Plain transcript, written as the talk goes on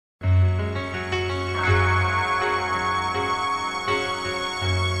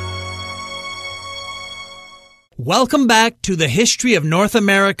Welcome back to the History of North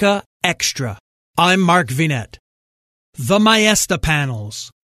America Extra. I'm Mark Vinette. The Maesta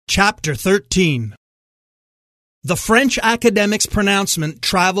Panels, Chapter 13. The French academic's pronouncement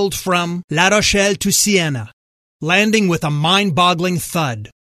traveled from La Rochelle to Siena, landing with a mind-boggling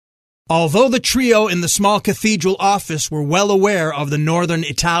thud. Although the trio in the small cathedral office were well aware of the northern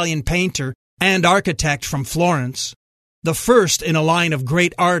Italian painter and architect from Florence, the first in a line of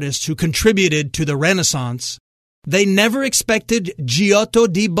great artists who contributed to the Renaissance, they never expected Giotto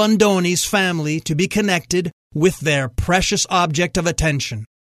di Bondoni's family to be connected with their precious object of attention.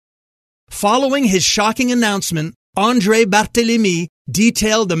 Following his shocking announcement, André Barthélemy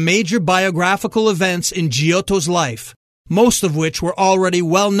detailed the major biographical events in Giotto's life, most of which were already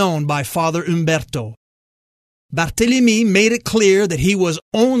well known by Father Umberto. Barthélemy made it clear that he was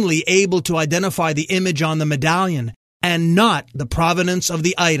only able to identify the image on the medallion and not the provenance of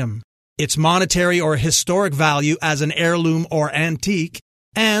the item, its monetary or historic value as an heirloom or antique,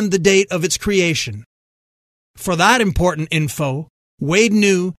 and the date of its creation. For that important info, Wade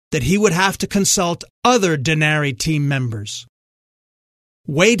knew that he would have to consult other Denari team members.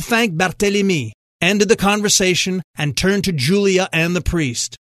 Wade thanked Barthélemy, ended the conversation, and turned to Julia and the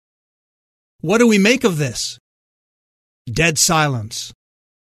priest. "What do we make of this?" Dead silence.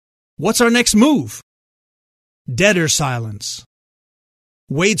 "What's our next move?" Deader silence.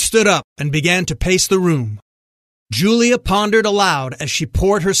 Wade stood up and began to pace the room. Julia pondered aloud as she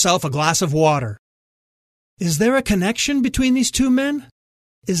poured herself a glass of water. Is there a connection between these two men?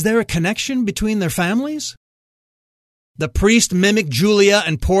 Is there a connection between their families? The priest mimicked Julia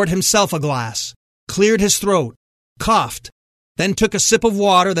and poured himself a glass, cleared his throat, coughed, then took a sip of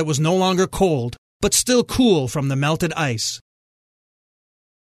water that was no longer cold, but still cool from the melted ice.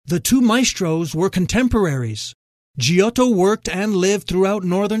 The two maestros were contemporaries. Giotto worked and lived throughout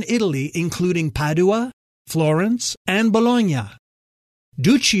northern Italy, including Padua, Florence, and Bologna.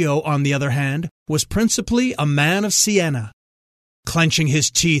 Duccio, on the other hand, was principally a man of Siena, clenching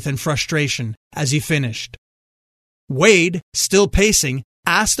his teeth in frustration as he finished. Wade, still pacing,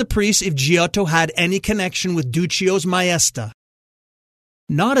 asked the priest if Giotto had any connection with Duccio's Maesta.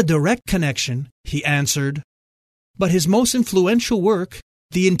 Not a direct connection, he answered, but his most influential work,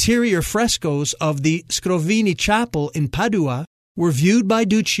 the interior frescoes of the Scrovini Chapel in Padua, were viewed by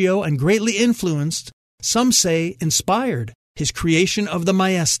Duccio and greatly influenced, some say inspired, his creation of the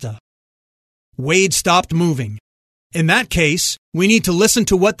Maesta. Wade stopped moving. In that case, we need to listen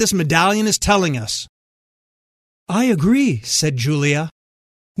to what this medallion is telling us. I agree, said Julia.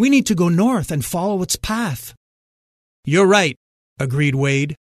 We need to go north and follow its path. You're right, agreed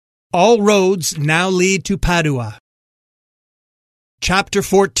Wade. All roads now lead to Padua. Chapter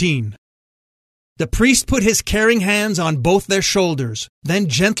 14. The priest put his caring hands on both their shoulders, then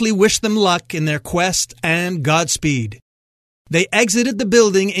gently wished them luck in their quest and Godspeed. They exited the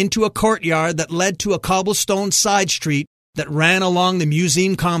building into a courtyard that led to a cobblestone side street that ran along the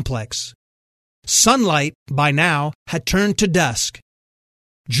museum complex. Sunlight, by now, had turned to dusk.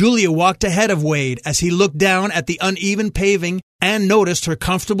 Julia walked ahead of Wade as he looked down at the uneven paving and noticed her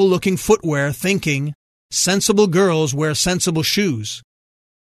comfortable-looking footwear, thinking, sensible girls wear sensible shoes.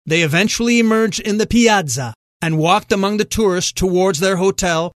 They eventually emerged in the piazza and walked among the tourists towards their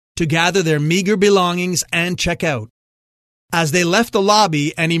hotel to gather their meager belongings and check out. As they left the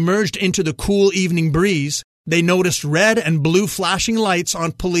lobby and emerged into the cool evening breeze, they noticed red and blue flashing lights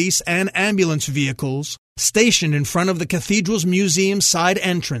on police and ambulance vehicles stationed in front of the cathedral's museum side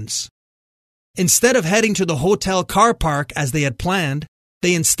entrance. Instead of heading to the hotel car park as they had planned,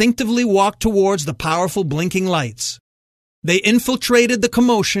 they instinctively walked towards the powerful blinking lights. They infiltrated the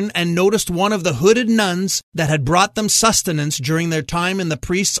commotion and noticed one of the hooded nuns that had brought them sustenance during their time in the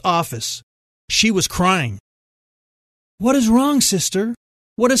priest's office. She was crying. What is wrong, sister?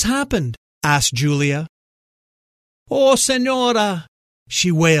 What has happened? Asked Julia. Oh, Senora,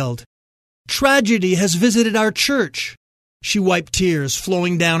 she wailed. Tragedy has visited our church. She wiped tears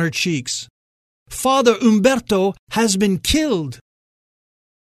flowing down her cheeks. Father Umberto has been killed.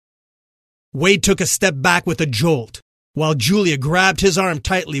 Wade took a step back with a jolt, while Julia grabbed his arm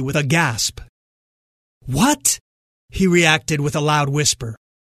tightly with a gasp. What? He reacted with a loud whisper.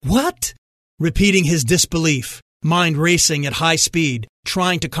 What? Repeating his disbelief, mind racing at high speed,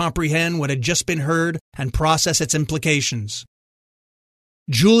 trying to comprehend what had just been heard and process its implications.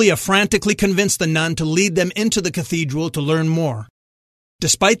 Julia frantically convinced the nun to lead them into the cathedral to learn more.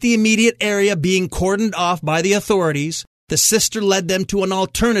 Despite the immediate area being cordoned off by the authorities, the sister led them to an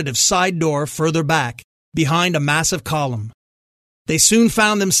alternative side door further back, behind a massive column. They soon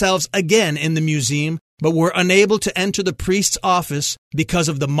found themselves again in the museum, but were unable to enter the priest's office because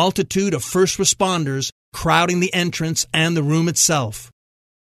of the multitude of first responders crowding the entrance and the room itself.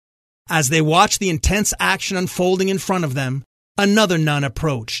 As they watched the intense action unfolding in front of them, another nun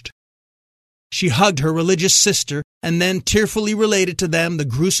approached. She hugged her religious sister and then tearfully related to them the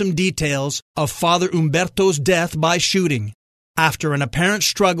gruesome details of Father Umberto's death by shooting, after an apparent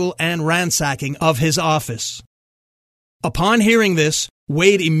struggle and ransacking of his office. Upon hearing this,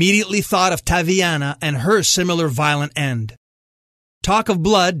 Wade immediately thought of Taviana and her similar violent end. Talk of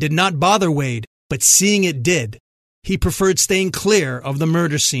blood did not bother Wade, but seeing it did. He preferred staying clear of the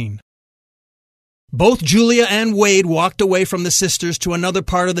murder scene. Both Julia and Wade walked away from the sisters to another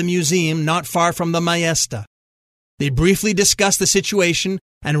part of the museum not far from the Maesta. They briefly discussed the situation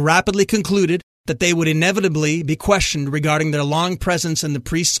and rapidly concluded that they would inevitably be questioned regarding their long presence in the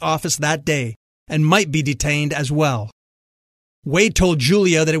priest's office that day and might be detained as well. Wade told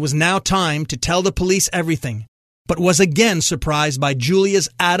Julia that it was now time to tell the police everything, but was again surprised by Julia's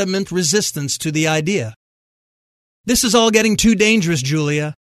adamant resistance to the idea. "This is all getting too dangerous,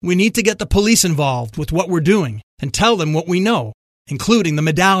 Julia. We need to get the police involved with what we're doing and tell them what we know, including the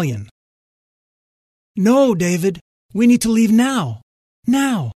medallion." "No, David. We need to leave now.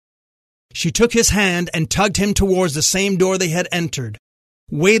 Now." She took his hand and tugged him towards the same door they had entered.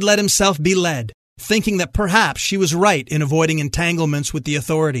 Wade let himself be led, thinking that perhaps she was right in avoiding entanglements with the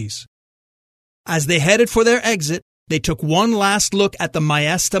authorities. As they headed for their exit, they took one last look at the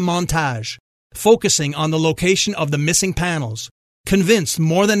Maesta montage, focusing on the location of the missing panels, convinced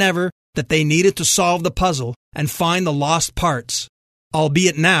more than ever that they needed to solve the puzzle and find the lost parts,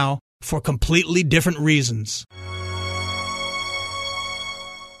 albeit now for completely different reasons.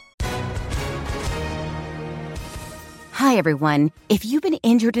 Hi, everyone. If you've been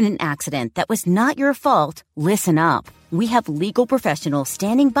injured in an accident that was not your fault, listen up. We have legal professionals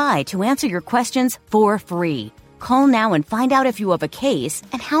standing by to answer your questions for free. Call now and find out if you have a case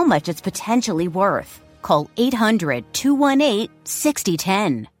and how much it's potentially worth. Call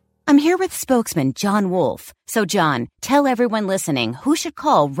 800-218-6010. I'm here with spokesman John Wolf. So, John, tell everyone listening who should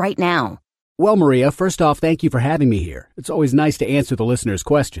call right now. Well, Maria, first off, thank you for having me here. It's always nice to answer the listeners'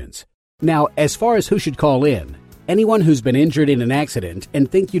 questions. Now, as far as who should call in, anyone who's been injured in an accident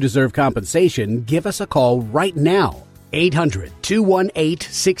and think you deserve compensation, give us a call right now.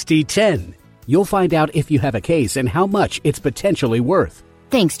 800-218-6010. You'll find out if you have a case and how much it's potentially worth.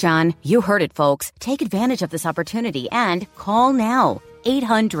 Thanks, John. You heard it, folks. Take advantage of this opportunity and call now.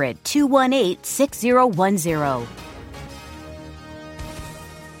 800-218-6010.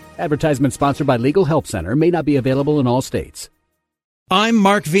 Advertisement sponsored by Legal Help Center, may not be available in all states. I'm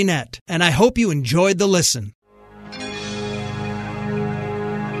Mark Vinette, and I hope you enjoyed the listen.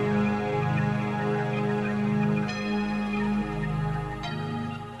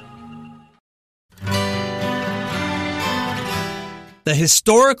 The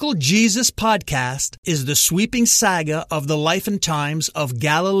Historical Jesus Podcast is the sweeping saga of the life and times of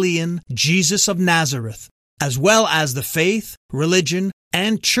Galilean Jesus of Nazareth, as well as the faith, religion,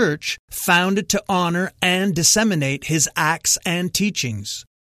 and church founded to honor and disseminate his acts and teachings.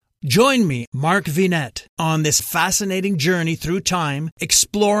 Join me, Mark Vinette, on this fascinating journey through time,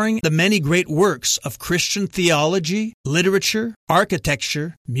 exploring the many great works of Christian theology, literature,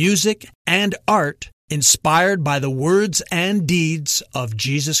 architecture, music, and art inspired by the words and deeds of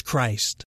Jesus Christ.